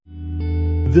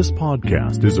This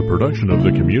podcast is a production of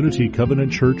the Community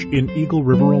Covenant Church in Eagle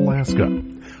River, Alaska,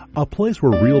 a place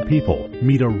where real people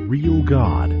meet a real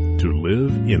God to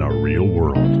live in a real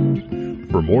world.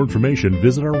 For more information,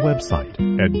 visit our website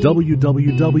at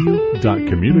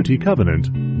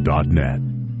www.communitycovenant.net.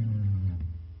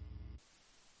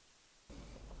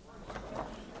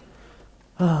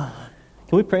 Can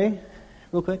we pray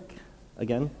real quick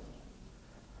again?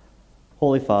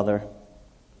 Holy Father,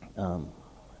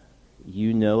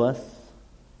 you know us,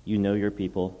 you know your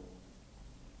people,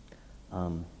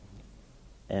 and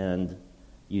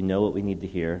you know what we need to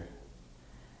hear.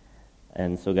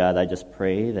 And so, God, I just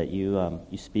pray that you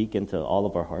speak into all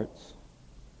of our hearts,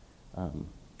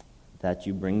 that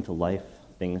you bring to life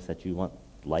things that you want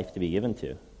life to be given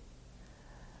to.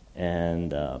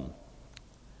 And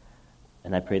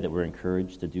I pray that we're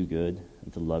encouraged to do good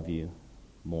and to love you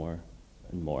more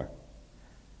and more.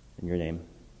 In your name,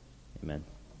 amen.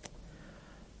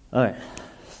 All right,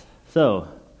 so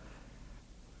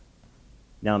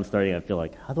now I'm starting. I feel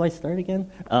like, how do I start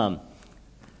again? Well,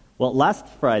 last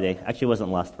Friday, actually it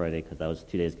wasn't last Friday because that was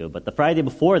 2 days ago, but the Friday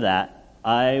before that,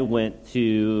 I went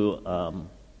to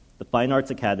the Fine Arts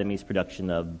Academy's production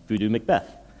of Voodoo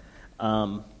Macbeth.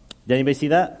 Did anybody see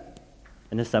that?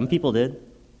 I know some people did,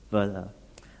 but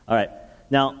all right.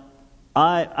 Now,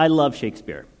 I love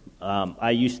Shakespeare.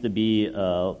 I used to be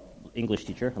an English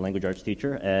teacher, a language arts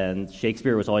teacher, and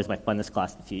Shakespeare was always my funnest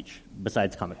class to teach,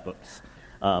 besides comic books,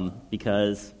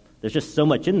 because there's just so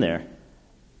much in there.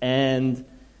 And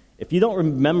if you don't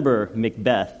remember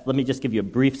Macbeth, let me just give you a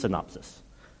brief synopsis.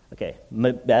 Okay,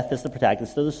 Macbeth is the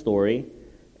protagonist of the story,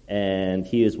 and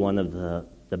he is one of the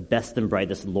best and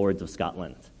brightest lords of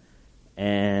Scotland.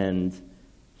 And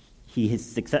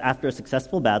after a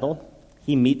successful battle,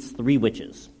 he meets 3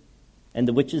 witches. And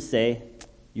the witches say,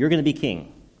 "You're going to be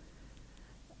king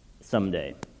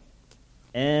someday."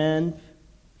 And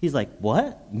he's like,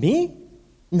 "What? Me?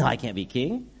 No, I can't be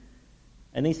king."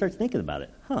 And then he starts thinking about it.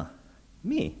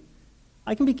 Me?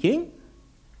 I can be king?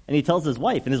 And he tells his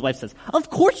wife, and his wife says, "Of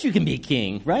course you can be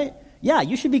king, right? Yeah,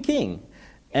 you should be king."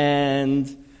 And,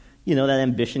 that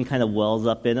ambition kind of wells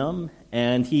up in him,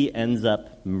 and he ends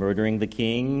up murdering the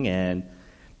king and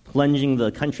plunging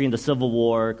the country into civil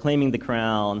war, claiming the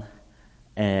crown,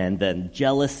 and then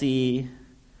jealousy,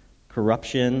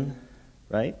 corruption,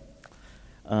 right,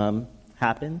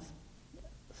 happens.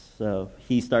 So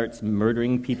he starts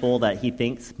murdering people that he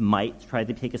thinks might try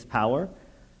to take his power.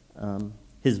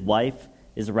 His wife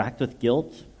is racked with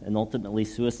guilt and ultimately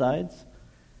suicides.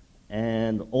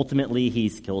 And ultimately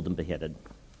he's killed and beheaded.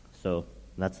 So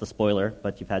that's the spoiler,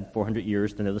 but you've had 400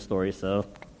 years to know the story, so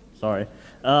sorry.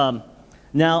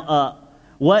 Now,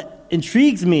 what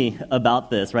intrigues me about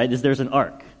this, right, is there's an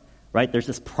arc, right? There's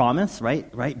this promise,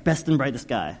 right? Best and brightest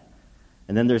guy.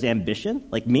 And then there's ambition,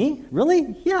 like me?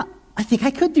 Really? Yeah, I think I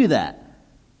could do that.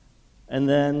 And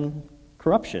then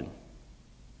corruption,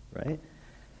 right?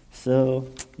 So,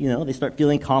 they start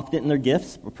feeling confident in their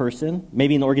gifts, a person,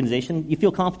 maybe an organization. You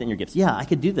feel confident in your gifts. Yeah, I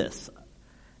could do this.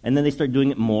 And then they start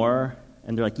doing it more,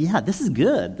 and they're like, yeah, this is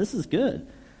good.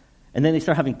 And then they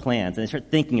start having plans, and they start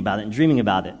thinking about it and dreaming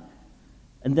about it.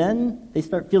 And then they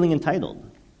start feeling entitled,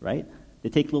 right? They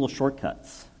take little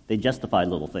shortcuts. They justify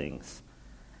little things.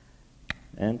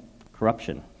 And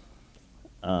corruption.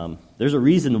 There's a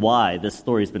reason why this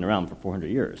story's been around for 400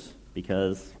 years,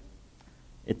 because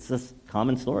it's a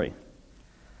common story.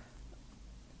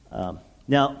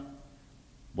 Now,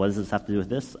 what does this have to do with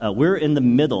this? We're in the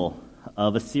middle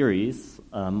of a series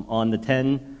on the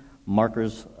 10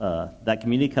 markers that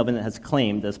Community Covenant has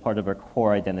claimed as part of our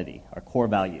core identity, our core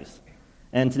values.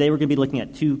 And today we're going to be looking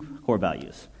at 2 core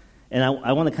values. And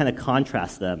I want to kind of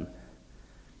contrast them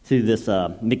to this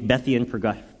Macbethian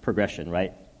progression,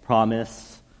 right?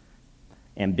 Promise,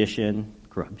 ambition,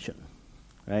 corruption,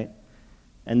 right?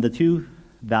 And the 2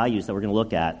 values that we're going to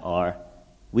look at are: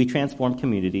 we transform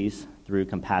communities through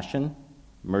compassion,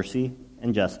 mercy,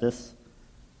 and justice,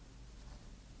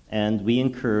 and we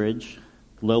encourage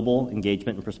global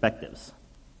engagement and perspectives.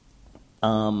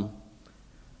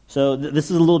 So this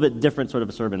is a little bit different sort of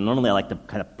a sermon. Normally I like to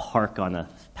kind of park on a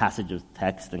passage of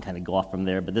text and kind of go off from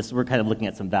there, but we're kind of looking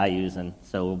at some values, and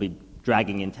so we'll be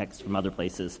dragging in text from other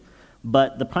places.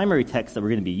 But the primary text that we're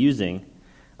going to be using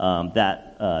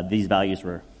that these values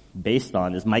were based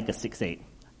on is Micah 6:8.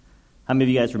 How many of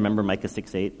you guys remember Micah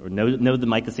 6:8 or know the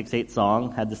Micah 6:8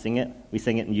 song? Had to sing it. We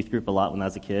sang it in youth group a lot when I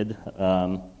was a kid.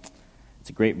 It's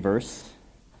a great verse,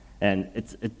 and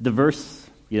it's the verse,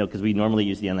 because we normally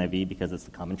use the NIV because it's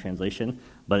the common translation,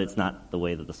 but it's not the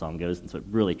way that the song goes, and so it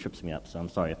really trips me up. So I'm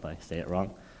sorry if I say it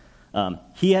wrong.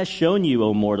 He has shown you,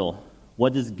 O mortal,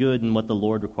 what is good and what the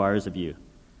Lord requires of you,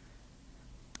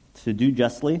 to do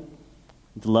justly,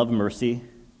 to love mercy,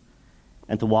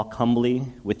 and to walk humbly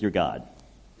with your God.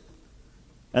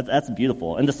 That's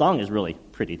beautiful. And the song is really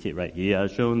pretty too, right? He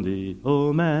has shown thee,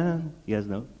 oh man. You guys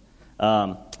know?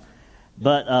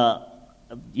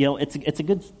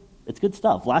 It's good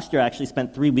stuff. Last year I actually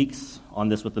spent 3 weeks on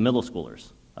this with the middle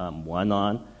schoolers. One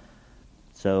on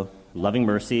loving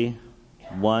mercy,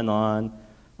 one on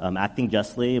acting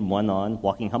justly, and one on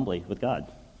walking humbly with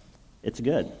God. It's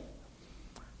good.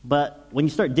 But when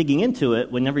you start digging into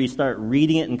it, whenever you start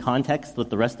reading it in context with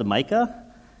the rest of Micah,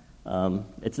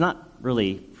 it's not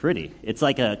really pretty. It's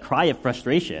like a cry of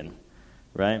frustration,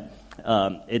 right?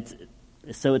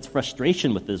 It's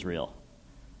frustration with Israel.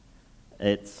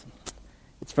 It's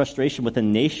frustration with a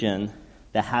nation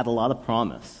that had a lot of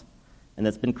promise and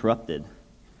that's been corrupted,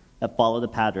 that followed a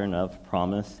pattern of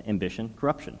promise, ambition,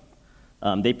 corruption.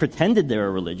 They pretended they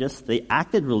were religious, they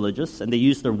acted religious, and they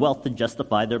used their wealth to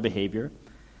justify their behavior.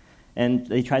 And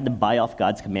they tried to buy off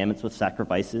God's commandments with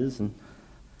sacrifices.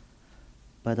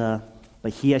 But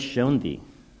he has shown thee,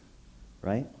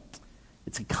 right?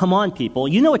 It's come on, people.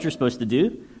 You know what you're supposed to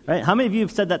do, right? How many of you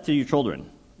have said that to your children,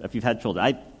 if you've had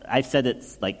children? I said it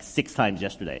like 6 times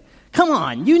yesterday. Come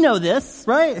on, you know this,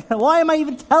 right? Why am I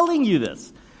even telling you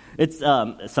this? It's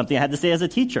something I had to say as a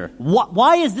teacher.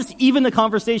 Why is this even a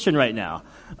conversation right now?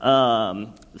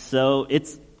 So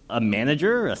it's a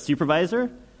manager, a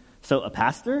supervisor, so a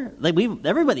pastor.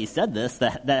 Everybody said this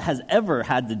that has ever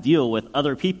had to deal with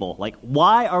other people. Like,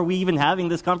 why are we even having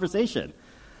this conversation?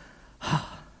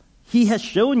 He has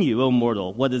shown you, O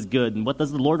mortal, what is good, and what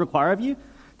does the Lord require of you?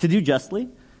 To do justly,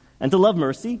 and to love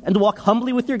mercy, and to walk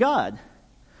humbly with your God.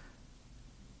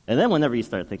 And then whenever you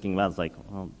start thinking about it, it's like,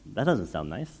 well, that doesn't sound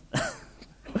nice.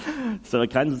 So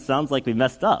it kind of sounds like we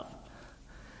messed up.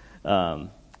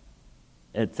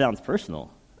 It sounds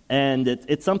personal. And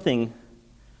it's something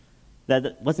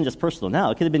that wasn't just personal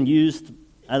now. It could have been used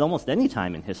at almost any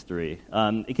time in history.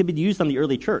 It could be used on the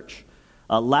early church.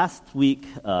 Last week,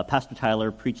 Pastor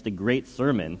Tyler preached a great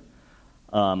sermon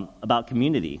about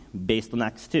community based on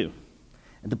Acts 2.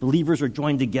 And the believers were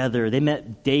joined together. They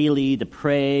met daily to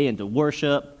pray and to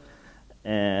worship.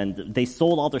 And they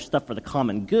sold all their stuff for the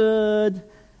common good.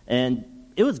 And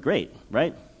it was great,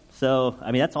 right? So,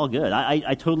 that's all good.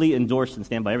 I totally endorse and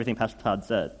stand by everything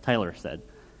Pastor Tyler said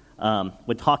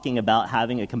when talking about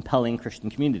having a compelling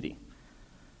Christian community.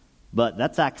 But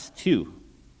that's Acts 2.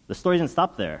 The story doesn't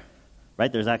stop there,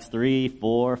 right? There's Acts 3,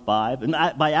 4, 5. And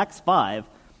by Acts 5,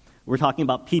 we're talking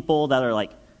about people that are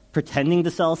like pretending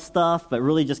to sell stuff, but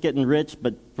really just getting rich,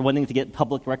 but wanting to get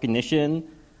public recognition.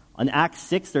 On Acts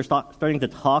 6, they're starting to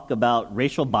talk about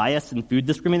racial bias and food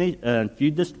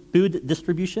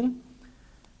distribution.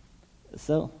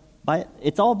 So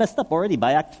it's all messed up already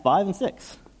by Acts 5 and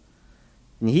 6.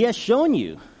 And he has shown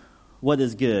you what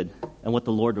is good and what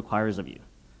the Lord requires of you.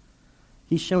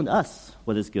 He's shown us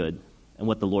what is good and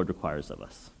what the Lord requires of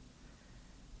us.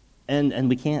 And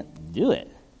we can't do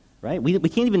it, right? We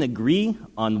can't even agree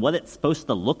on what it's supposed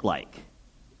to look like.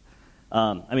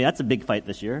 That's a big fight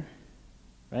this year,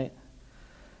 right?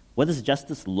 What does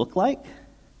justice look like?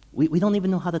 We don't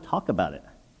even know how to talk about it.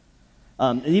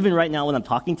 And even right now when I'm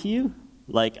talking to you,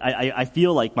 like I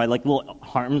feel like my little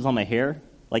arms on my hair,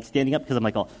 like standing up because I'm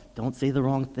like, oh, don't say the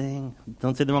wrong thing.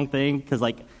 Don't say the wrong thing. Because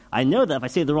I know that if I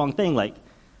say the wrong thing,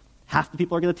 half the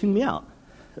people are going to tune me out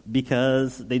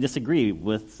because they disagree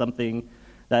with something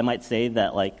that I might say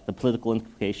that the political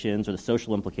implications or the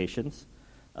social implications.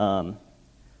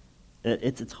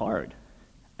 It's hard.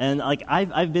 And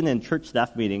I've been in church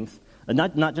staff meetings,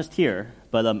 not just here,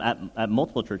 but at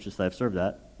multiple churches that I've served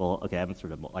at. Well, okay, I haven't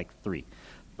served at 3.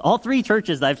 All 3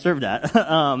 churches that I've served at,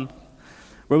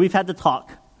 where we've had to talk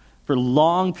for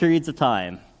long periods of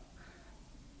time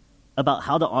about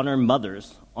how to honor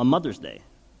mothers on Mother's Day,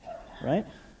 right?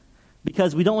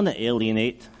 Because we don't want to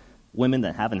alienate women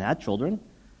that haven't had children,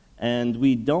 and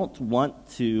we don't want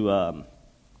to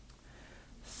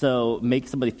make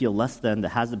somebody feel less than that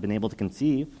hasn't been able to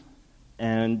conceive,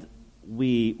 and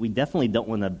we definitely don't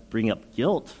want to bring up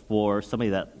guilt for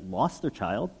somebody that lost their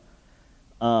child.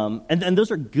 And those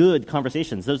are good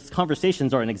conversations. Those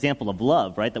conversations are an example of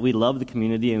love, right? That we love the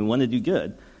community and we want to do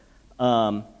good.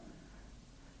 How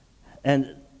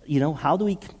do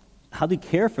we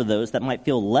care for those that might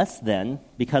feel less than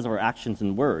because of our actions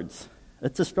and words?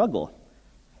 It's a struggle.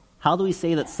 How do we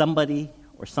say that somebody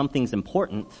or something's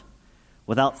important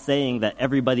without saying that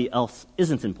everybody else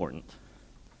isn't important?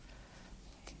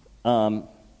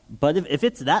 But if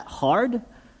it's that hard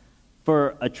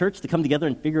for a church to come together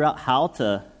and figure out how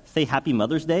to say Happy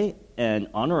Mother's Day and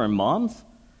honor our moms,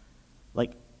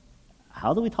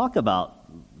 how do we talk about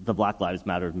the Black Lives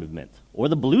Matter movement or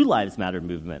the Blue Lives Matter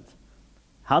movement?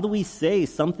 How do we say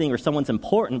something or someone's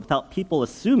important without people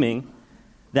assuming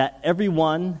that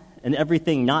everyone and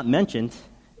everything not mentioned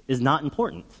is not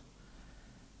important?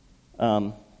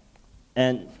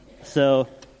 And so,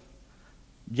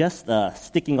 just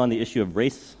sticking on the issue of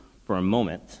race for a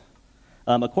moment,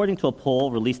 according to a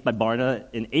poll released by Barna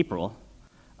in April,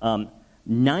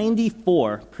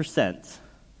 94%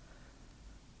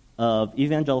 of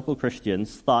evangelical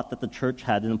Christians thought that the church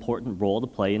had an important role to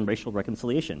play in racial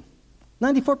reconciliation.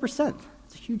 94%.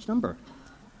 It's a huge number.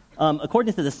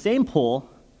 According to the same poll,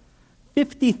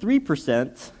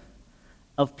 53%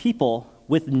 of people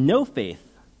with no faith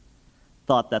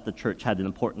thought that the church had an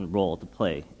important role to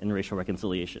play in racial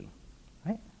reconciliation.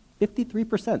 Right?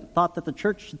 53% thought that the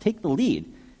church should take the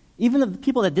lead, even of the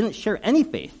people that didn't share any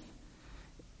faith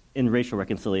in racial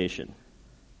reconciliation.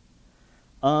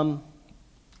 I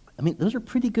mean, those are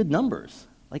pretty good numbers.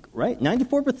 Like, right?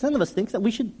 94% of us think that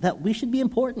we should be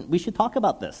important. We should talk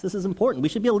about this. This is important. We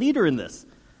should be a leader in this.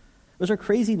 Those are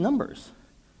crazy numbers.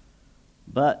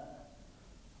 But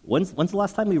when's the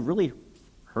last time we really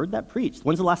heard that preached?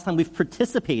 When's the last time we've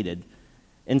participated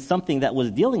in something that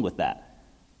was dealing with that?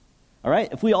 All right?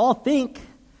 If we all think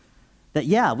that,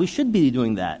 yeah, we should be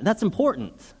doing that, that's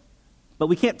important, but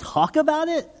we can't talk about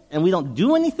it and we don't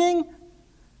do anything,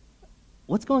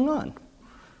 what's going on?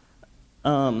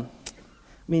 I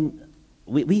mean,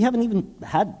 we haven't even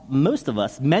had,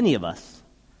 many of us,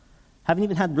 haven't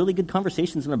even had really good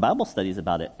conversations in our Bible studies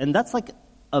about it. And that's like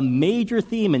a major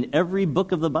theme in every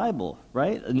book of the Bible,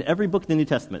 right? In every book of the New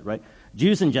Testament, right?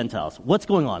 Jews and Gentiles, what's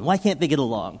going on? Why can't they get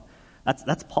along?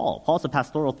 That's Paul. Paul's a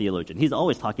pastoral theologian. He's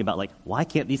always talking about, like, why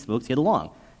can't these folks get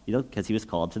along? You know, because he was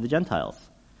called to the Gentiles.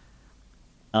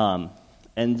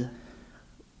 And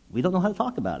we don't know how to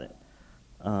talk about it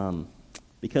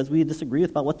because we disagree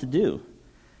about what to do.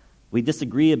 We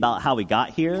disagree about how we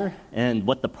got here and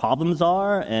what the problems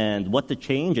are and what to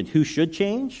change and who should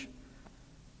change.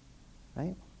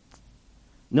 Right?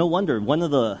 No wonder one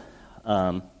of the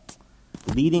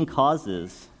leading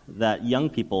causes that young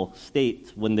people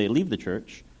state when they leave the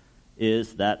church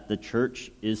is that the church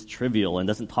is trivial and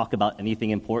doesn't talk about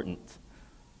anything important.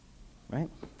 Right?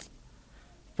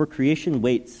 For creation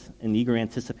waits in eager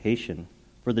anticipation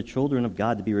for the children of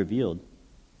God to be revealed.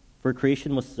 For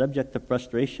creation was subject to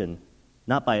frustration,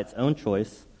 not by its own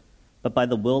choice, but by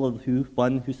the will of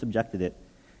one who subjected it,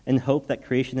 in hope that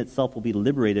creation itself will be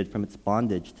liberated from its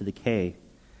bondage to decay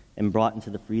and brought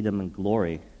into the freedom and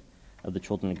glory of the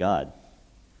children of God.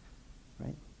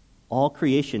 Right? All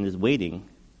creation is waiting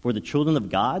for the children of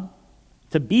God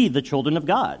to be the children of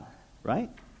God,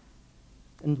 right?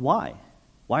 And why?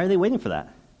 Why are they waiting for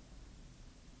that?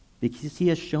 Because he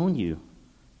has shown you,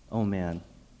 oh man,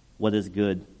 what is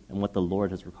good and what the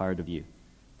Lord has required of you,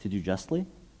 to do justly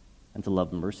and to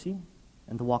love mercy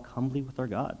and to walk humbly with our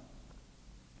God.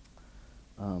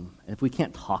 And if we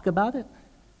can't talk about it,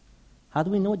 how do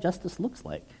we know what justice looks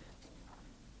like?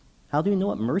 How do we know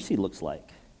what mercy looks like?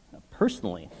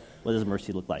 Personally, what does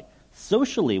mercy look like?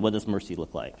 Socially, what does mercy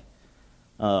look like?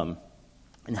 And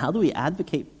how do we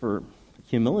advocate for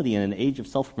humility in an age of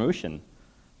self-promotion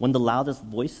when the loudest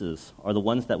voices are the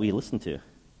ones that we listen to?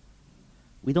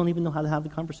 We don't even know how to have the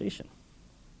conversation.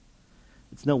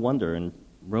 It's no wonder in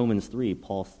Romans 3,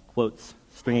 Paul quotes,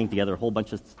 stringing together a whole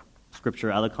bunch of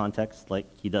scripture out of context, like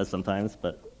he does sometimes,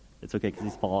 but it's okay because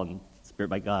he's Paul and spirit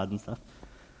by God and stuff.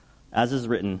 As is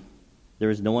written, there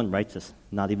is no one righteous,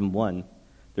 not even one.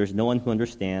 There is no one who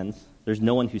understands. There is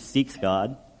no one who seeks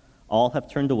God. All have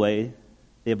turned away.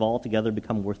 They have altogether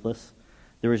become worthless.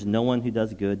 There is no one who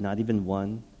does good, not even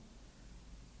one.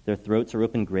 Their throats are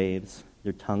open graves.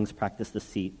 Their tongues practice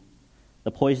deceit. The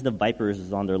poison of vipers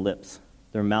is on their lips.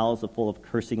 Their mouths are full of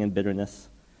cursing and bitterness.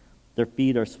 Their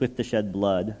feet are swift to shed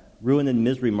blood. Ruin and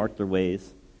misery mark their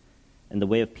ways, and the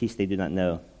way of peace they do not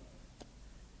know.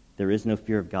 There is no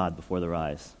fear of God before their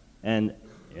eyes. And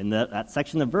in that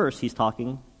section of verse, he's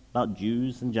talking about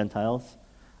Jews and Gentiles,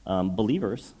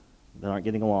 believers that aren't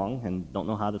getting along and don't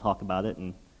know how to talk about it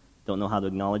and don't know how to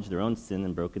acknowledge their own sin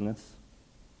and brokenness.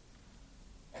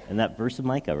 And that verse of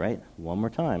Micah, right? One more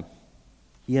time.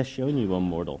 He has shown you, O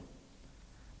mortal,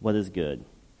 what is good.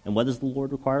 And what does the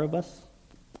Lord require of us?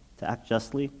 To act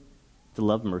justly, to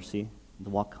love mercy, and to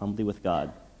walk humbly with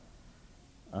God.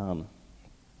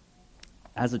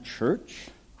 As a church,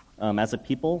 as a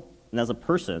people, and as a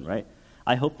person, right?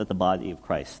 I hope that the body of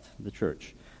Christ, the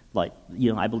church,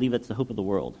 I believe it's the hope of the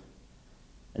world.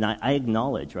 And I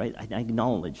acknowledge, right? I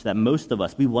acknowledge that most of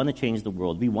us, we want to change the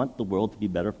world. We want the world to be a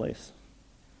better place.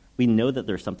 We know that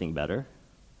there's something better.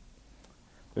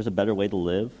 There's a better way to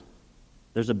live.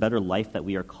 There's a better life that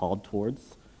we are called towards,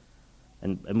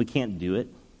 and we can't do it.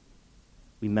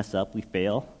 We mess up, we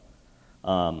fail.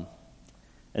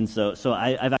 And so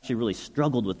I've actually really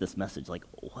struggled with this message. Like,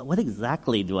 what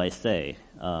exactly do I say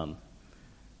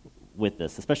with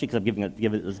this? Especially because I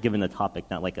was given a topic,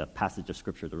 not like a passage of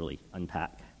Scripture to really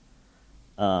unpack.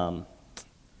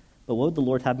 But what would the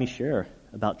Lord have me share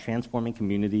about transforming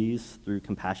communities through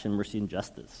compassion, mercy, and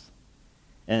justice?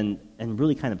 And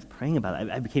really kind of praying about it.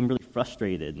 I became really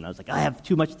frustrated, and I was like, I have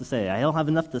too much to say. I don't have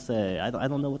enough to say. I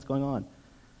don't know what's going on.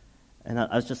 And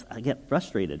I get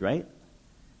frustrated, right?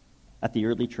 At the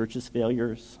early church's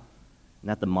failures,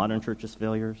 and at the modern church's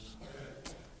failures,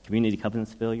 Community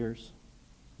Covenant's failures,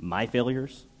 my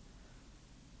failures.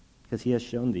 Because he has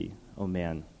shown thee, oh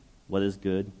man, what is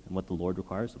good and what the Lord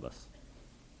requires of us.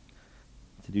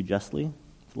 To do justly,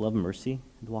 to love mercy,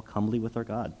 and to walk humbly with our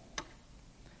God.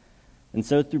 And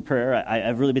so through prayer,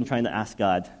 I've really been trying to ask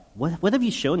God, what have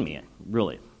you shown me,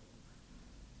 really?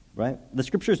 Right? The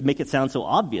Scriptures make it sound so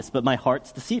obvious, but my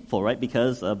heart's deceitful, right?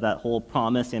 Because of that whole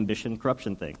promise, ambition,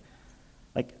 corruption thing.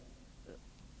 Like,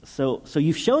 so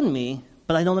you've shown me,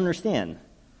 but I don't understand.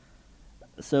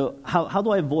 So how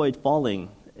do I avoid falling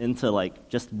into like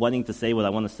just wanting to say what I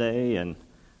want to say and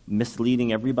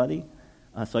misleading everybody?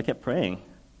 So I kept praying.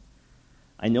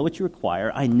 I know what you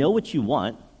require. I know what you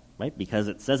want, right? Because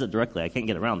it says it directly. I can't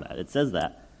get around that. It says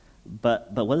that.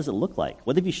 But what does it look like?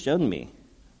 What have you shown me?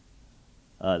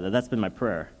 That's been my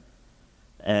prayer.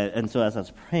 And so as I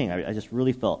was praying, I just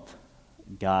really felt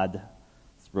God's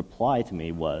reply to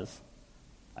me was,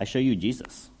 I show you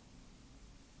Jesus.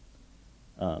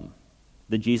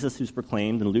 The Jesus who's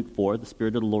proclaimed in Luke 4, the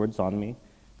Spirit of the Lord is on me,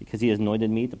 because he has anointed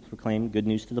me to proclaim good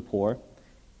news to the poor.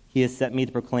 He has sent me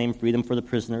to proclaim freedom for the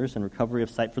prisoners and recovery of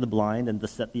sight for the blind, and to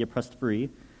set the oppressed free,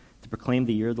 to proclaim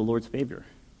the year of the Lord's favor.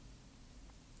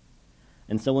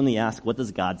 And so when we ask, what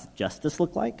does God's justice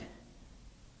look like?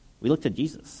 We look to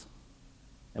Jesus.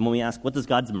 And when we ask, what does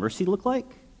God's mercy look like?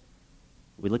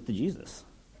 We look to Jesus.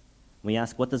 When we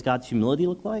ask, what does God's humility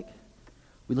look like?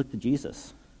 We look to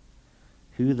Jesus,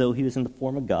 who, though he was in the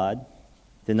form of God,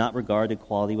 did not regard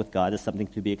equality with God as something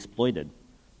to be exploited,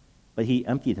 but he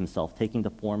emptied himself, taking the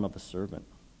form of a servant,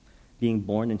 being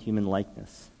born in human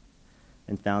likeness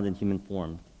and found in human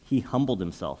form. He humbled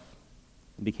himself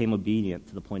and became obedient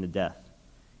to the point of death,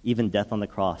 even death on the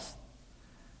cross.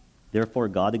 Therefore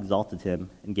God exalted him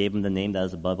and gave him the name that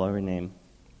is above every name,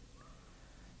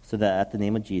 so that at the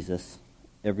name of Jesus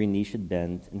every knee should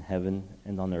bend in heaven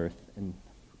and on earth and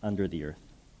under the earth,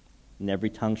 and every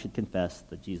tongue should confess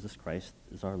that Jesus Christ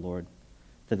is our Lord,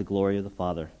 to the glory of the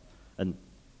Father. And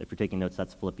if you're taking notes,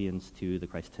 that's Philippians 2, the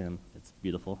Christ hymn. It's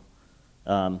beautiful.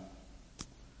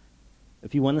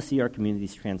 If you want to see our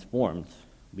communities transformed,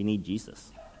 we need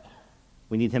Jesus.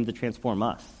 We need him to transform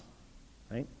us,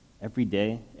 right? Every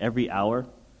day, every hour,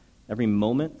 every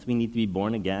moment, we need to be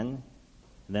born again,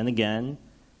 and then again,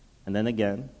 and then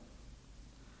again,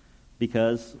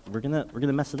 because we're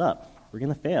gonna mess it up. We're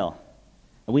gonna fail,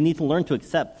 and we need to learn to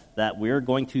accept that we're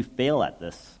going to fail at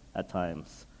this at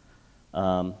times.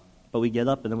 But we get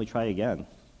up and then we try again,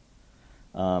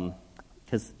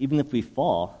 because even if we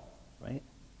fall, right,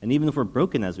 and even if we're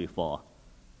broken as we fall,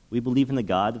 we believe in the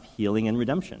God of healing and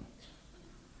redemption.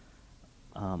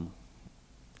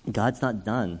 God's not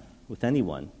done with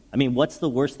anyone. I mean, what's the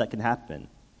worst that can happen?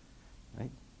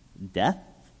 Right? Death,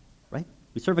 right?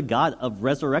 We serve a God of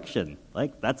resurrection.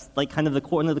 Like, that's like kind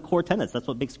of one of the core tenets. That's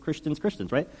what makes Christians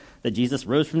Christians, right? That Jesus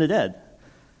rose from the dead.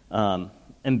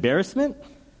 Embarrassment?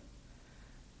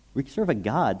 We serve a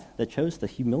God that chose to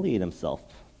humiliate himself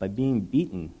by being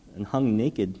beaten and hung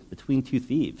naked between two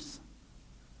thieves.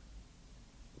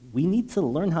 We need to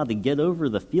learn how to get over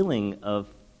the feeling of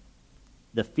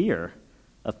the fear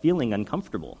of feeling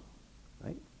uncomfortable,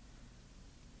 right?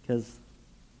 Because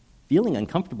feeling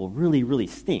uncomfortable really, really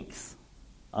stinks.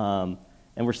 And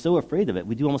we're so afraid of it,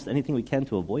 we do almost anything we can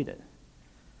to avoid it.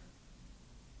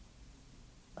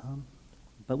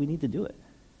 But we need to do it.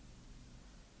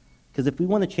 Because if we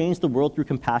want to change the world through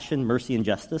compassion, mercy, and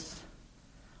justice,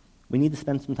 we need to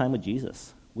spend some time with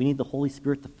Jesus. We need the Holy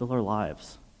Spirit to fill our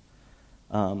lives.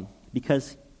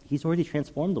 Because he's already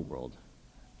transformed the world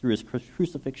through his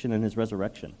crucifixion and his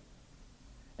resurrection.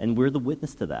 And we're the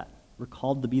witness to that. We're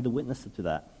called to be the witness to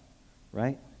that,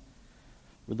 right?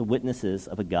 We're the witnesses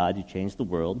of a God who changed the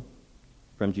world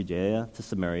from Judea to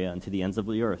Samaria and to the ends of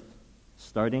the earth,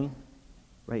 starting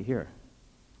right here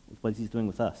with what he's doing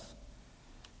with us.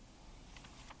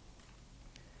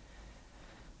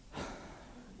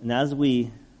 And as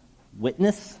we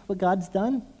witness what God's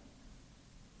done,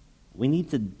 we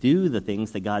need to do the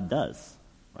things that God does,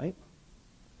 right?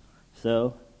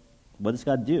 So what does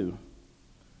God do?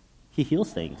 He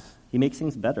heals things. He makes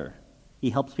things better. He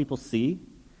helps people see.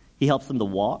 He helps them to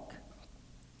walk.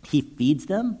 He feeds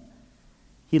them.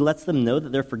 He lets them know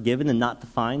that they're forgiven and not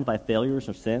defined by failures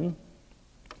or sin.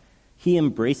 He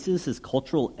embraces his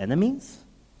cultural enemies.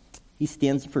 He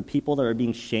stands for people that are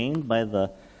being shamed by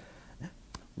the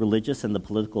religious and the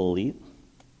political elite.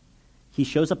 He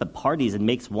shows up at parties and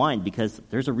makes wine because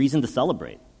there's a reason to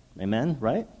celebrate. Amen,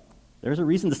 right? There's a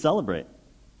reason to celebrate.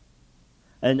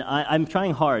 And I'm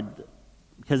trying hard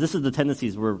because this is the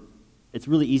tendencies where it's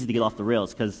really easy to get off the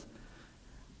rails because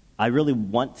I really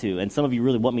want to, and some of you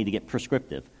really want me to get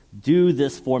prescriptive. Do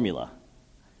this formula,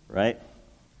 right?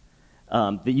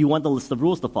 That you want the list of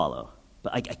rules to follow.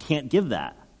 But I can't give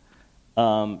that.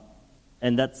 And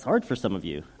that's hard for some of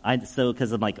you.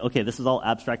 Because I'm like, okay, this is all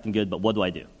abstract and good, but what do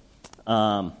I do?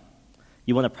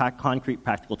 You want a concrete,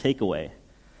 practical takeaway.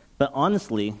 But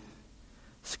honestly,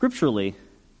 scripturally,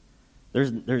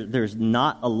 there's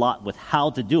not a lot with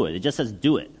how to do it. It just says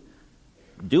do it.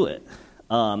 Do it.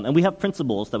 And we have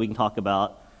principles that we can talk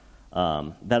about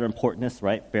that are importance,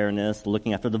 right? Fairness,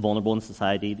 looking after the vulnerable in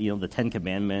society, the Ten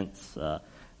Commandments,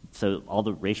 so all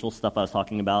the racial stuff I was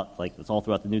talking about, like it's all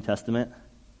throughout the New Testament.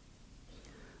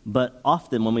 But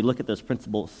often when we look at those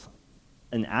principles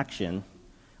in action,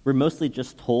 we're mostly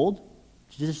just told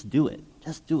to just do it.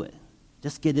 Just do it.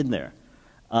 Just get in there.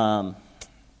 To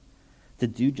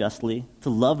do justly, to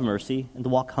love mercy, and to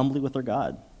walk humbly with our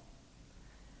God.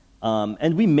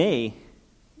 And we may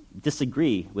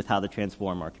disagree with how to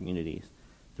transform our communities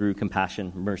through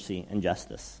compassion, mercy, and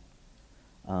justice.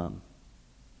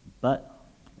 But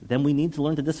then we need to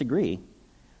learn to disagree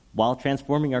while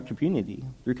transforming our community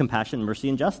through compassion, mercy,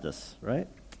 and justice, right?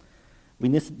 We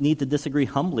need to disagree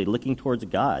humbly, looking towards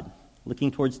God,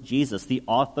 looking towards Jesus, the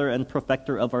author and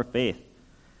perfecter of our faith,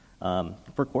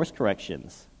 for course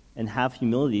corrections, and have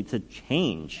humility to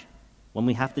change when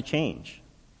we have to change,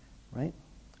 right?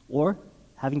 Or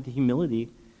having the humility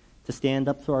to stand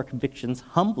up to our convictions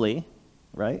humbly,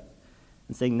 right?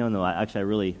 And saying, no, I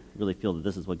really, really feel that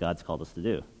this is what God's called us to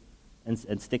do.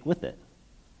 And stick with it.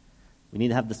 We need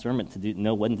to have discernment to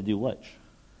know when to do which.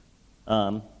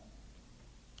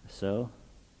 So,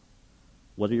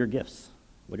 what are your gifts?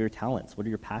 What are your talents? What are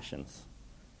your passions?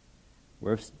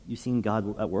 Where have you seen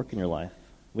God at work in your life?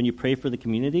 When you pray for the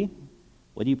community,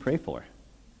 what do you pray for?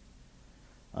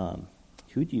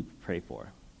 Who do you pray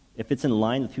for? If it's in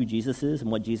line with who Jesus is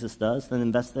and what Jesus does, then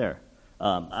invest there.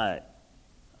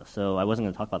 So I wasn't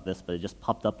going to talk about this, but it just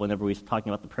popped up whenever we were talking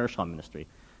about the prayer shawl ministry,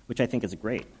 which I think is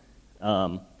great.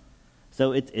 So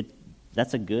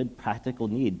that's a good practical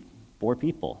need for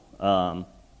people.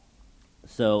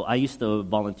 So I used to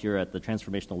volunteer at the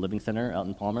Transformational Living Center out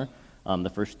in Palmer. The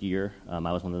first year, I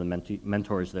was one of the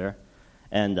mentors there.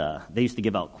 And they used to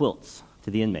give out quilts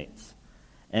to the inmates.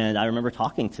 And I remember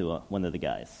talking to one of the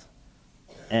guys.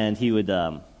 And he would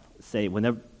say,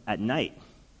 at night,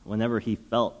 whenever he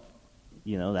felt,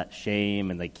 that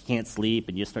shame and like you can't sleep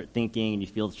and you start thinking and you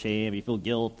feel shame, you feel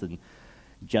guilt and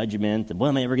judgment and what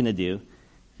am I ever going to do?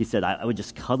 He said, I would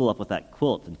just cuddle up with that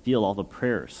quilt and feel all the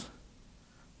prayers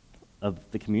of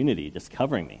the community just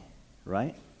covering me,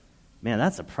 right? Man,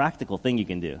 that's a practical thing you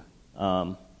can do.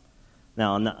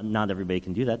 Now, not everybody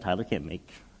can do that. Tyler can't make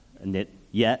a knit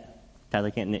yet. Tyler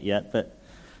can't knit yet, but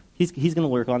he's going to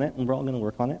work on it, and we're all going to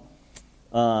work on it.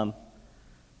 But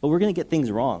we're going to get things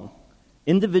wrong,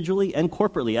 individually and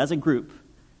corporately as a group,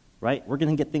 right? We're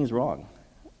going to get things wrong.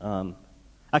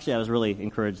 Actually, I was really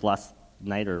encouraged last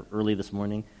night or early this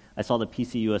morning. I saw the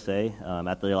PCUSA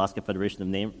at the Alaska Federation of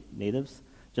Natives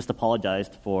just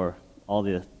apologized for all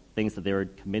the things that they were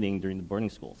committing during the boarding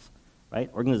schools,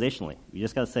 right? Organizationally. You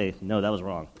just got to say, no, that was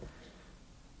wrong.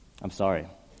 I'm sorry.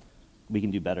 We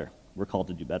can do better. We're called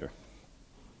to do better.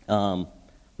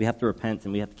 We have to repent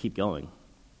and we have to keep going.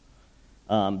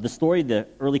 The story of the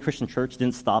early Christian church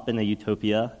didn't stop in a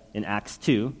utopia in Acts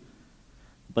 2,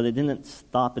 but it didn't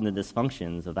stop in the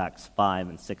dysfunctions of Acts 5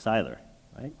 and 6 either,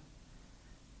 right?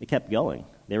 It kept going.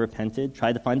 They repented,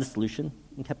 tried to find a solution,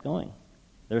 and kept going.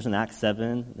 There's an Acts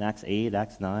 7, an Acts 8,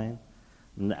 Acts 9,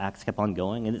 and the Acts kept on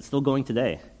going, and it's still going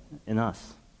today in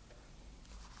us.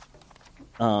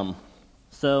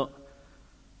 So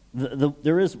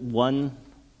there is one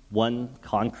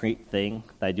concrete thing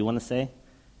that I do want to say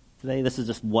today. This is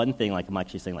just one thing, like I'm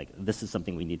actually saying, like this is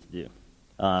something we need to do.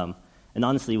 And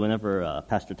honestly, whenever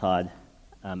Pastor Todd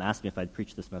asked me if I'd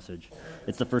preach this message,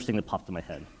 it's the first thing that popped in my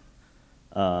head.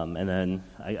 And then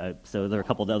so there are a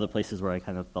couple of other places where I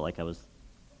kind of felt like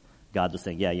God was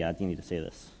saying, yeah, you need to say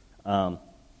this.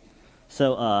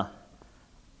 So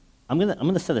I'm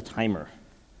gonna set a timer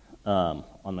on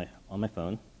my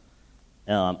phone,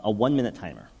 a 1-minute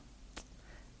timer.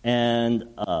 And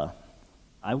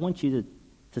I want you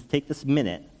to take this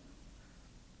minute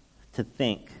to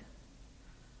think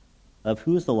of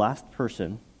who is the last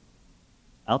person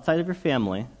outside of your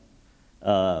family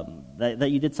that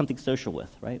you did something social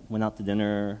with, right? Went out to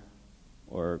dinner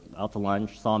or out to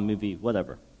lunch, saw a movie,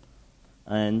 whatever.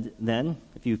 And then,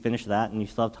 if you finish that and you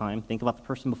still have time, think about the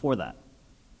person before that.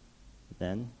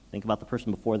 Then, think about the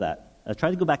person before that.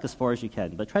 Try to go back as far as you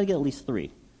can, but try to get at least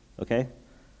 3, okay?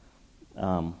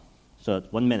 So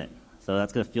it's 1 minute. So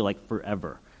that's going to feel like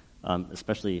forever,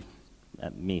 especially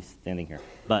at me standing here.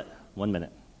 But 1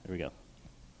 minute. Here we go.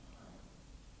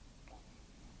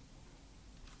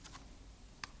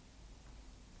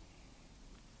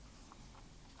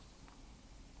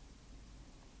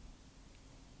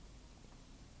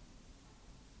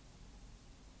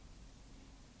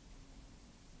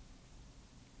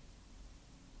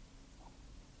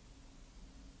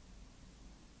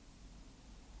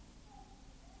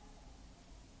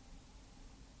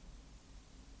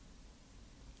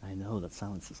 I know, that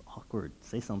silence is awkward.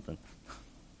 Say something.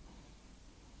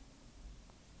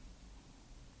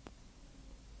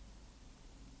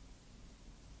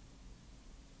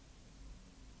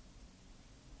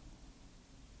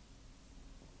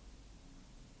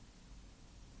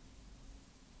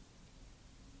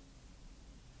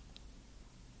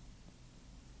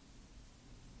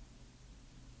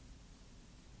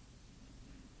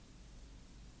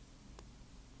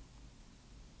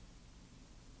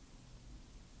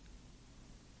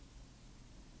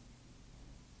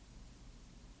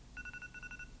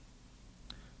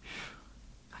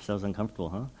 That was uncomfortable,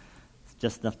 huh? It's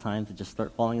just enough time to just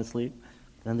start falling asleep.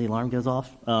 Then the alarm goes off.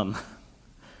 All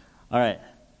right.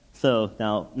 So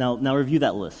now review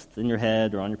that list in your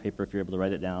head or on your paper if you're able to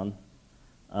write it down,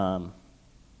 and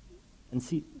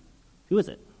see who is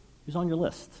it? Who's on your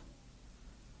list?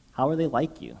 How are they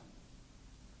like you?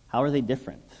 How are they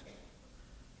different?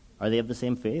 Are they of the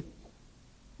same faith,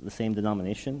 the same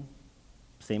denomination,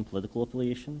 same political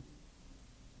affiliation,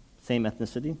 same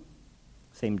ethnicity,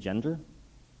 same gender?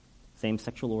 Same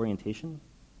sexual orientation,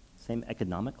 same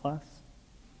economic class,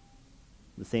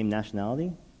 the same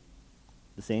nationality,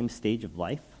 the same stage of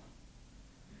life.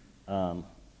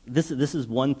 This is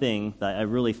one thing that I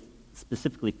really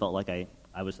specifically felt like I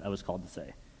was called to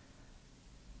say.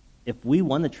 If we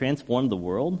want to transform the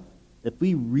world, if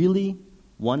we really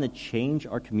want to change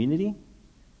our community,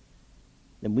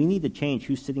 then we need to change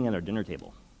who's sitting at our dinner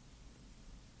table.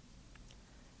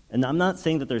 And I'm not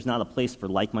saying that there's not a place for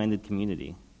like-minded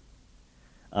community.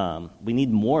 We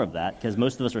need more of that because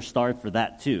most of us are starved for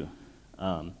that too.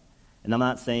 And I'm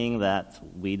not saying that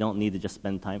we don't need to just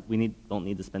spend time. Don't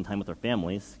need to spend time with our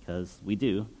families because we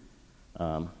do.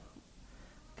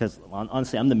 Because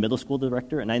honestly, I'm the middle school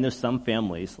director, and I know some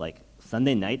families like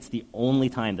Sunday night's the only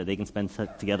time that they can spend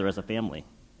together as a family,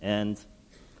 and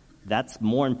that's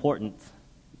more important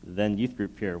than youth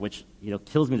group here, which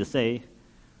kills me to say,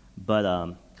 but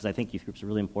because I think youth groups are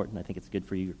really important. I think it's good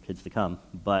for your kids to come,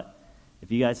 but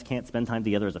if you guys can't spend time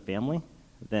together as a family,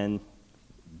 then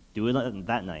do it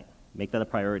that night. Make that a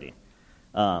priority.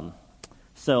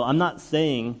 So I'm not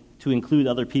saying to include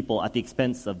other people at the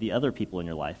expense of the other people in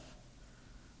your life.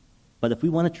 But if we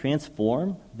want to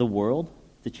transform the world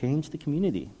to change the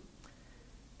community,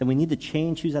 then we need to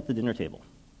change who's at the dinner table.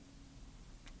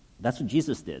 That's what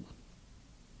Jesus did.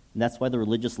 And that's why the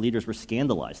religious leaders were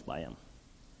scandalized by him.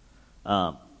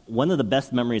 One of the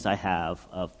best memories I have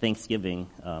of Thanksgiving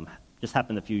just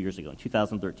happened a few years ago, in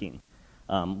 2013.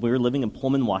 We were living in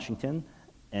Pullman, Washington,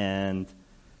 and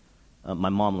my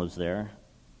mom lives there,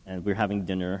 and we were having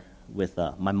dinner with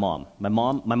my mom. My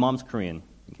mom's Korean,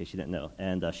 in case you didn't know,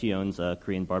 and she owns a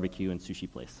Korean barbecue and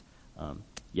sushi place.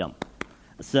 Yum.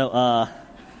 So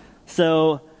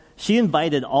she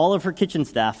invited all of her kitchen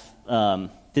staff to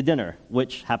dinner,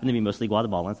 which happened to be mostly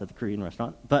Guatemalans at the Korean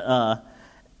restaurant,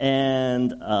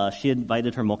 and she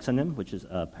invited her moksanim, which is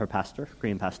her pastor,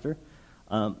 Korean pastor.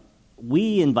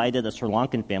 We invited a Sri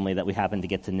Lankan family that we happened to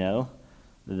get to know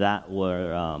that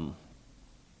were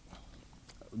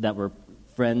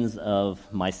friends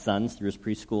of my son's through his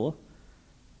preschool.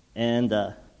 And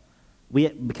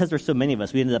because there's so many of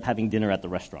us, we ended up having dinner at the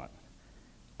restaurant.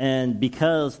 And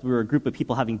because we were a group of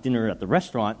people having dinner at the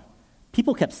restaurant,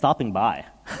 people kept stopping by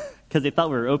because they thought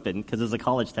we were open because it was a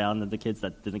college town and the kids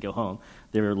that didn't go home,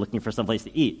 they were looking for someplace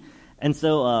to eat. And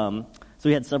so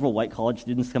we had several white college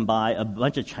students come by. A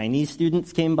bunch of Chinese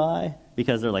students came by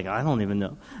because they're like, I don't even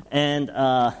know. And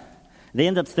they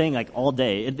ended up staying like all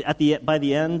day. By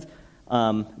the end,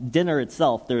 dinner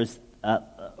itself, there was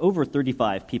over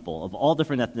 35 people of all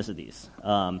different ethnicities.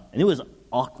 And it was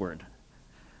awkward.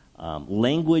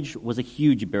 Language was a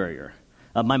huge barrier.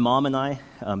 My mom and I,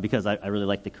 because I really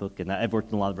like to cook, and I've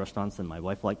worked in a lot of restaurants, and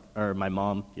my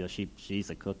mom, she's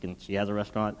a cook and she has a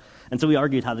restaurant, and so we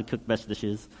argued how to cook best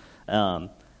dishes. And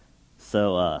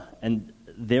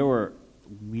there were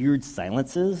weird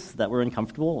silences that were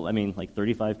uncomfortable. I mean, like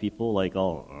 35 people, like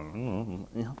all,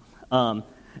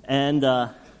 and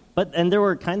there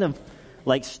were kind of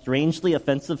like strangely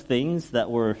offensive things that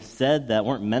were said that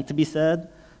weren't meant to be said,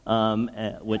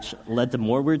 which led to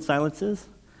more weird silences.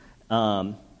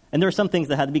 And there were some things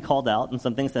that had to be called out and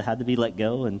some things that had to be let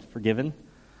go and forgiven.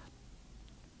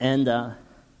 And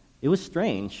it was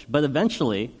strange. But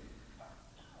eventually,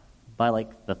 by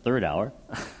like the third hour,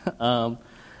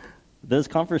 those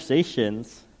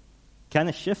conversations kind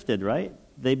of shifted, right?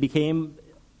 They became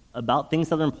about things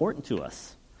that are important to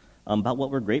us, about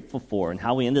what we're grateful for and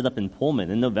how we ended up in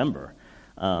Pullman in November,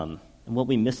 and what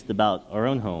we missed about our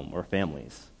own home or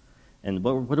families. And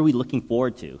what are we looking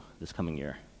forward to this coming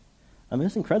year? It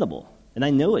was incredible. And I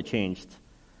know it changed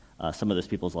some of those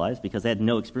people's lives because they had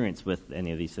no experience with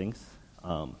any of these things.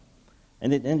 And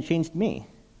it changed me.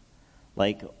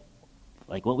 Like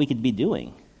what we could be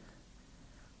doing.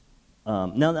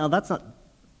 Now that's not,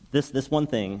 this one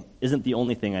thing isn't the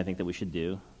only thing I think that we should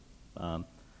do.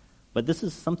 But this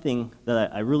is something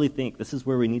that I really think this is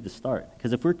where we need to start.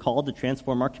 Because if we're called to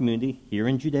transform our community here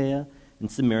in Judea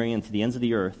and Samaria and to the ends of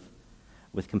the earth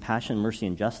with compassion, mercy,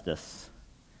 and justice,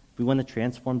 if we want to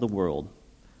transform the world,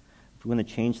 if we want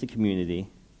to change the community,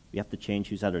 we have to change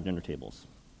who's at our dinner tables.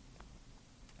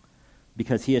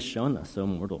 Because he has shown us, O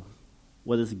mortal,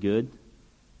 what is good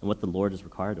and what the Lord has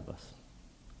required of us.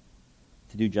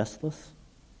 To do justice,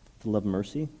 to love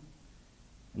mercy,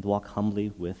 and to walk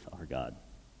humbly with our God.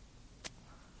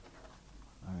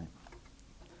 All right.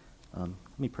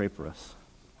 Let me pray for us.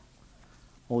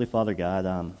 Holy Father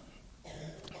God,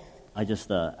 I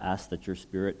just ask that your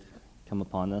Spirit come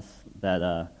upon us,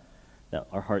 that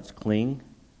our hearts cling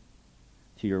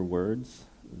to your words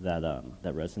that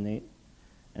resonate,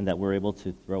 and that we're able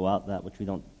to throw out that which we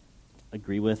don't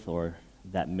agree with or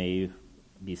that may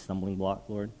be a stumbling block,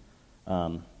 Lord.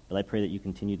 But I pray that you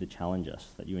continue to challenge us,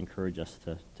 that you encourage us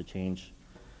to change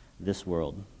this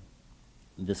world,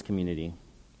 this community,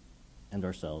 and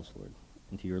ourselves, Lord,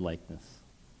 into your likeness.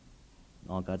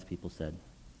 All God's people said,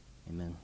 amen.